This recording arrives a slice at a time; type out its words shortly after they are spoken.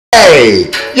Hey,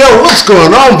 yo, what's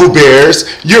going on, Boo Bears?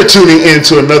 You're tuning in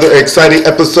to another exciting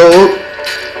episode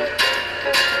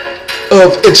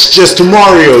of It's Just a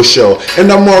Mario Show,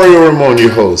 and I'm Mario Ramon,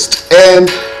 your host. And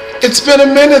it's been a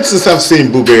minute since I've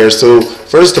seen Boo Bears, so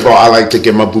first of all, I like to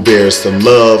give my Boo Bears some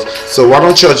love. So why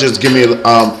don't y'all just give me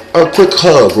a quick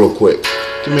hug real quick?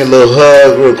 Give me a little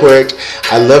hug real quick.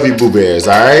 I love you, Boo Bears,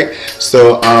 alright?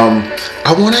 So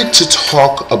I wanted to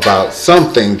talk about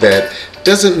something that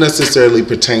doesn't necessarily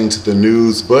pertain to the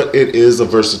news, but it is a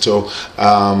versatile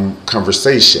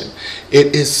conversation.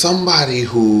 It is somebody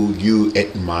who you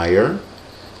admire,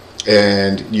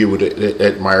 and you would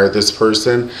admire this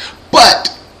person,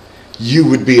 but you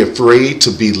would be afraid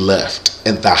to be left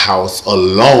in the house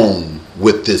alone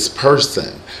with this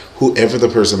person, whoever the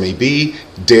person may be,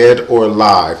 dead or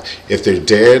alive. If they're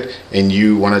dead and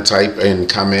you want to type and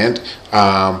comment,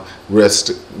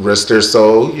 rest their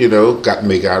soul,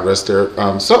 may God rest their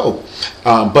soul.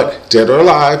 But dead or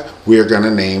alive, we're going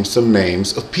to name some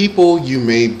names of people you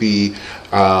may be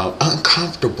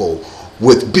uncomfortable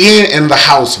with being in the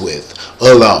house with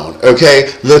alone.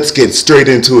 Okay, let's get straight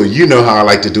into it. You know how I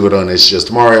like to do it on It's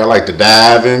Just Mario. I like to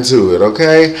dive into it.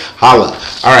 Okay, holla.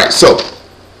 All right, so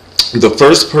the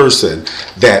first person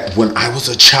that when I was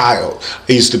a child,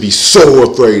 I used to be so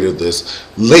afraid of this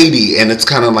lady. And it's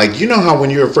kind of like, you know how when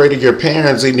you're afraid of your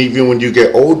parents, and even when you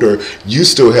get older, you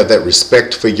still have that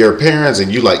respect for your parents,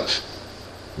 and you like,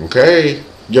 okay,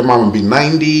 your mom would be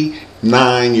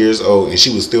 99 years old and she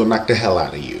would still knock the hell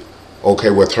out of you, okay,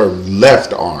 with her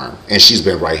left arm, and she's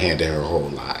been right-handed her whole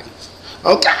life.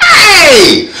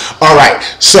 Okay, all right,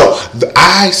 so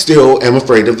I still am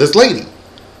afraid of this lady,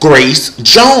 Grace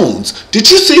Jones. Did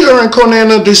you see her in Conan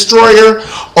the Destroyer?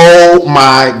 Oh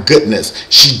my goodness.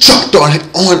 She jumped on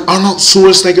Arnold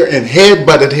Schwarzenegger and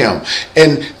headbutted him.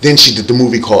 And then she did the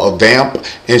movie called Vamp,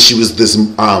 and she was this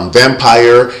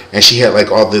vampire, and she had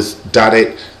like all this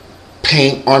dotted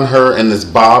paint on her and this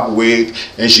bob wig,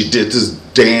 and she did this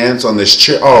dance on this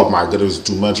chair. Oh my goodness, it was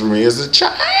too much for me as a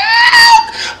child.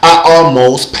 I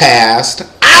almost passed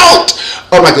out.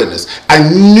 Oh my goodness. I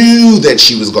knew that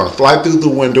she was going to fly through the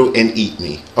window and eat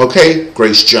me. Okay?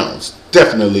 Grace Jones.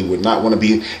 Definitely would not want to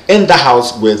be in the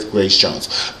house with Grace Jones.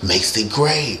 Macy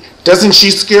Gray. Doesn't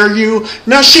she scare you?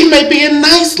 Now, she may be a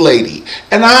nice lady,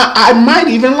 and I might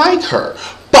even like her.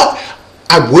 But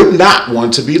I would not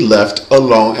want to be left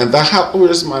alone in the house.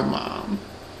 Where's my mom?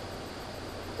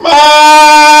 Mommy!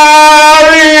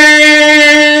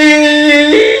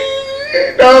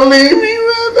 Don't leave me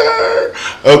with her.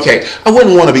 Okay, I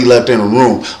wouldn't want to be left in a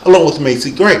room alone with Macy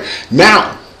Gray.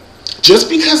 Now, just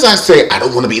because I say I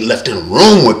don't want to be left in a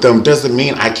room with them doesn't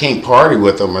mean I can't party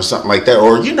with them or something like that,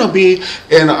 or be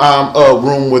in a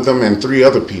room with them and 3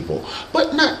 other people,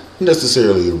 but not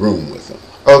necessarily a room with them.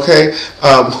 Okay,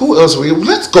 who else?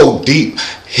 Let's go deep.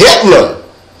 Hitler.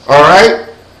 All right,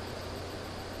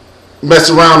 mess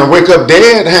around and wake up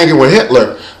dead hanging with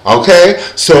Hitler. Okay,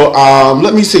 so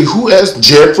let me see, who else?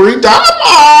 Jeffrey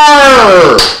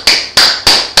Dahmer.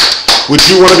 Would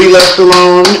you want to be left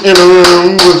alone in a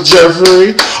room with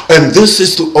Jeffrey? And this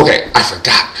is okay, I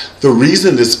forgot. The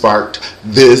reason this sparked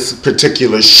this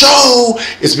particular show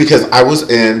is because I was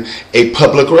in a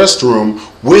public restroom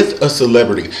with a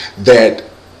celebrity that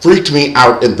freaked me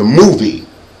out in the movie.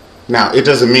 Now, it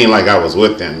doesn't mean like I was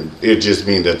with them. It just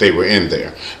means that they were in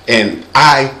there. And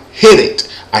I hit it.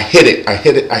 It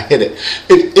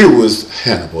was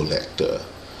Hannibal Lecter.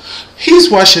 He's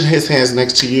washing his hands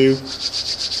next to you,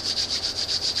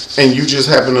 and you just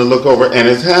happen to look over, and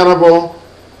it's Hannibal.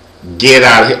 Get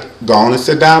out of here. Go on and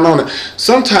sit down on it.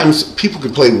 Sometimes people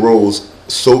can play roles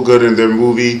so good in their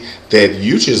movie that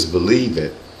you just believe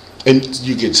it. And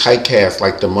you get typecast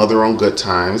like the mother on Good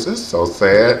Times. It's so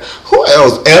sad. Who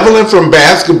else? Evelyn from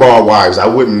Basketball Wives. I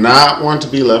would not want to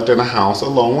be left in a house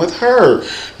alone with her.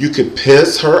 You could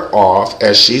piss her off,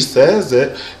 as she says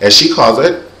it, as she calls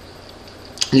it.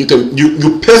 You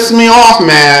piss me off,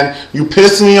 man. You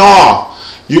piss me off.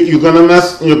 You're gonna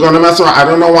mess around. I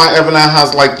don't know why Evelyn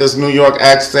has like this New York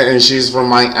accent and she's from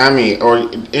Miami, or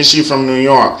is she from New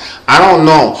York? I don't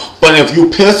know. But if you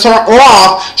piss her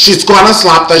off, she's gonna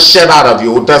slap the shit out of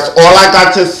you. That's all I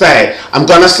got to say. I'm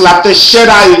gonna slap the shit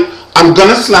out of you. I'm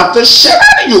gonna slap the shit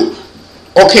out of you.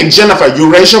 Okay, Jennifer,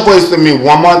 you raise your voice to me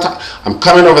one more time. I'm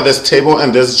coming over this table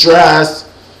in this dress.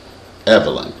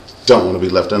 Evelyn, don't want to be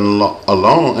left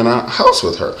alone in a house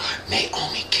with her.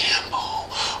 Naomi Campbell.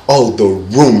 Oh, the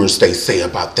rumors they say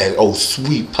about that old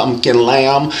sweet pumpkin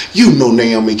lamb. You know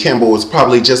Naomi Campbell was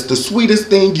probably just the sweetest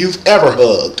thing you've ever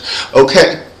hugged.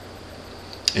 Okay?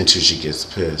 Until she gets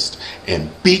pissed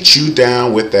and beats you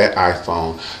down with that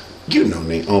iPhone. You know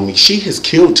Naomi, she has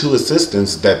killed 2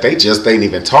 assistants that they just ain't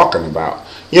even talking about.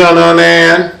 You know what I'm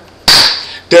saying?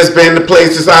 There's been the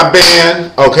places I've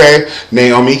been, okay?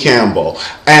 Naomi Campbell.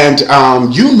 And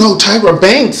you know Tyra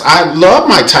Banks. I love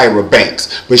my Tyra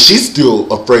Banks. But she's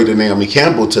still afraid of Naomi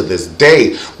Campbell to this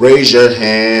day. Raise your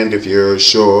hand if you're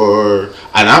sure.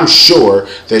 And I'm sure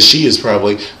that she is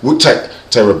probably...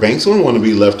 Tyra Banks wouldn't want to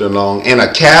be left alone in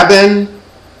a cabin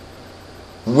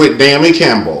with Naomi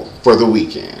Campbell for the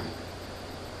weekend.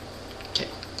 Okay,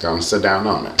 gonna sit down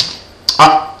on it.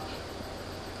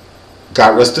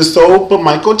 God rest his soul, but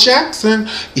Michael Jackson,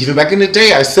 even back in the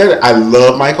day, I said it, I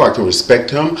love Michael, I can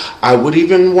respect him. I would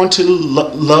even want to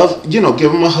love, you know,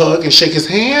 give him a hug and shake his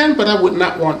hand, but I would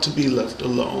not want to be left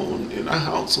alone in a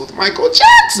house with Michael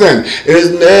Jackson. It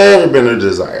has never been a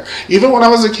desire. Even when I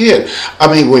was a kid.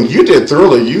 I mean, when you did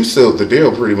Thriller, you sealed the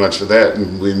deal pretty much for that.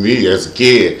 And with me as a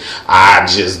kid, I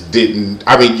just didn't,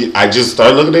 I mean, I just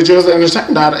started looking at you as an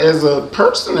entertainer, not as a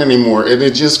person anymore. And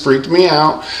it just freaked me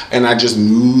out. And I just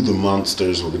knew the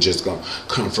monsters were just gonna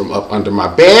come from up under my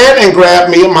bed and grab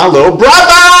me and my little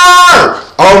brother.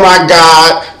 Oh my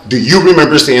God. Do you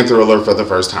remember seeing Thriller for the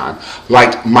first time?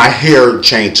 Like, my hair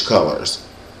changed colors.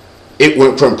 It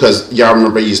went from, because y'all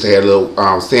remember I used to have a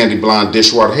little sandy blonde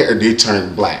dishwater hair, it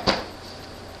turned black.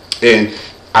 And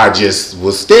I just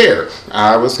was scared.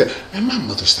 I was scared. And my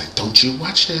mother's like, don't you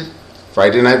watch that?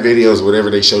 Friday night videos,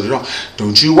 whatever they showed it on.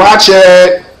 Don't you watch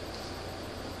it.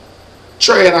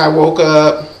 Trey and I woke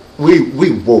up.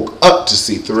 We woke up to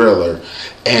see Thriller.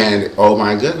 And oh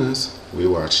my goodness, we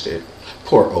watched it.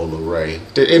 Poor Ola Ray.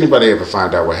 Did anybody ever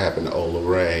find out what happened to Ola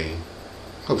Ray?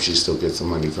 Hope she still gets some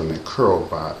money from that curl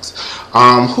box.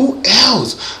 Who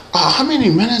else? How many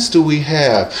minutes do we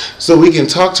have so we can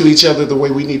talk to each other the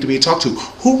way we need to be talked to?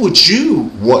 Who would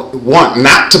you want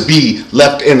not to be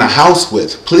left in the house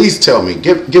with? Please tell me.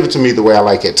 Give it to me the way I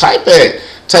like it. Type it.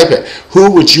 Type it. Who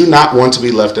would you not want to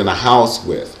be left in a house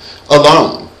with?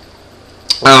 Alone.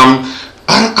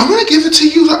 I'm going to give it to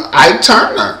you, Ike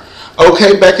Turner.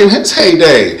 Okay, back in his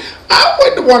heyday. I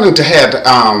wouldn't want him to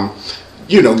have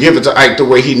you know, give it to Ike the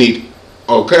way he need.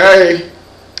 Okay.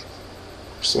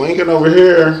 Swinging over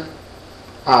here.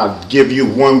 I'll give you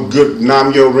one good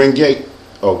Namyo Renge.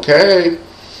 Okay.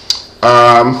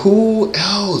 Who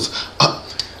else?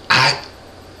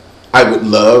 I would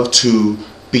love to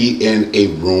be in a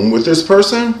room with this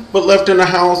person, but left in the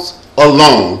house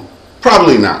alone.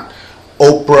 Probably not.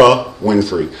 Oprah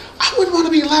Winfrey. I wouldn't want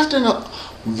to be left in a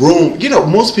room. You know,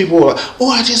 most people are like,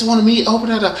 oh, I just want to meet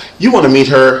Oprah. You want to meet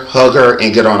her, hug her,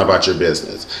 and get on about your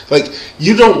business. Like,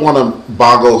 you don't want to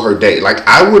boggle her day. Like,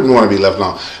 I wouldn't want to be left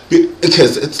alone.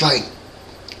 Because it's like,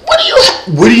 what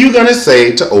are you going to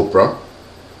say to Oprah?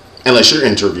 Unless you're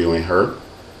interviewing her.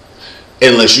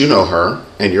 Unless you know her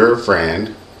and you're a friend.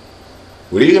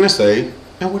 What are you going to say?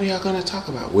 And what are y'all going to talk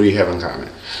about? What do you have in common?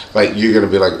 Like, you're going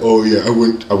to be like, oh yeah,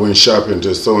 I went shopping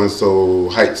to so-and-so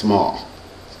Heights Mall.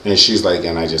 And she's like,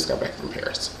 and I just got back from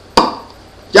Paris.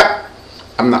 Yep.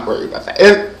 I'm not worried about that.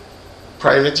 And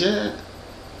private jet.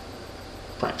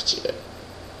 Private jet.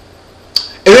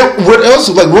 And then what else?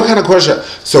 Like, what kind of question?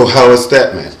 So how is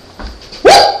that, man?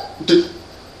 What? Did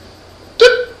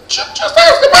you just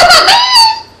ask about my man?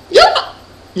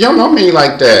 You know me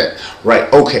like that.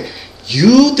 Right, okay.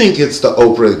 You think it's the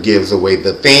Oprah that gives away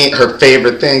the thing, her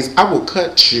favorite things? I will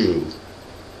cut you.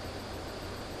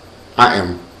 I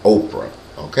am Oprah.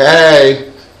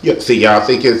 Okay. Yeah, see, y'all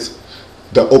think it's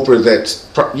the Oprah that's,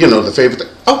 you know, the favorite thing.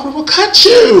 Oprah will cut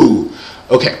you.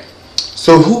 Okay.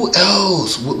 So who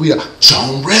else would we have?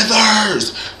 Joan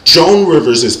Rivers. Joan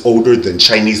Rivers is older than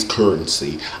Chinese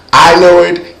currency. I know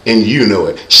it and you know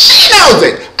it. She knows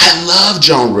it. I love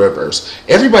Joan Rivers.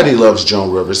 Everybody loves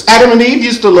Joan Rivers. Adam and Eve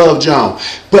used to love Joan.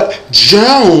 But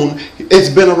Joan, it's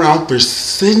been around for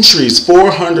centuries,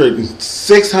 400,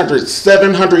 600,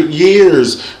 700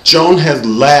 years. Joan has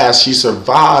lasted. She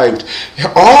survived.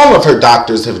 All of her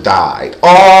doctors have died.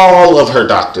 All of her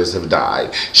doctors have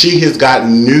died. She has got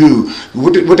new,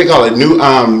 what they call it,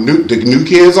 the new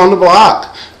kids on the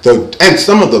block. And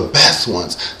some of the best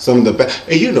ones. Some of the best.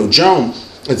 And you know, Joan,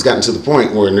 it's gotten to the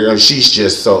point where she's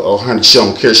just so, she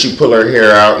don't care. She pull her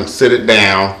hair out and sit it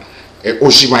down.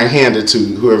 Or she might hand it to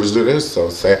whoever's doing this. So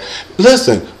sad.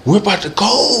 Listen, we're about to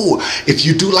go. If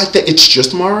you do like that It's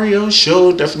Just Mario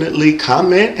show, definitely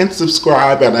comment and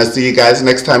subscribe. And I'll see you guys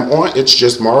next time on It's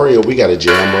Just Mario. We got to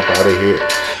jam up out of here.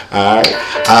 All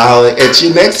right. I'll at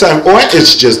you next time on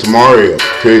It's Just Mario.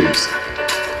 Peace.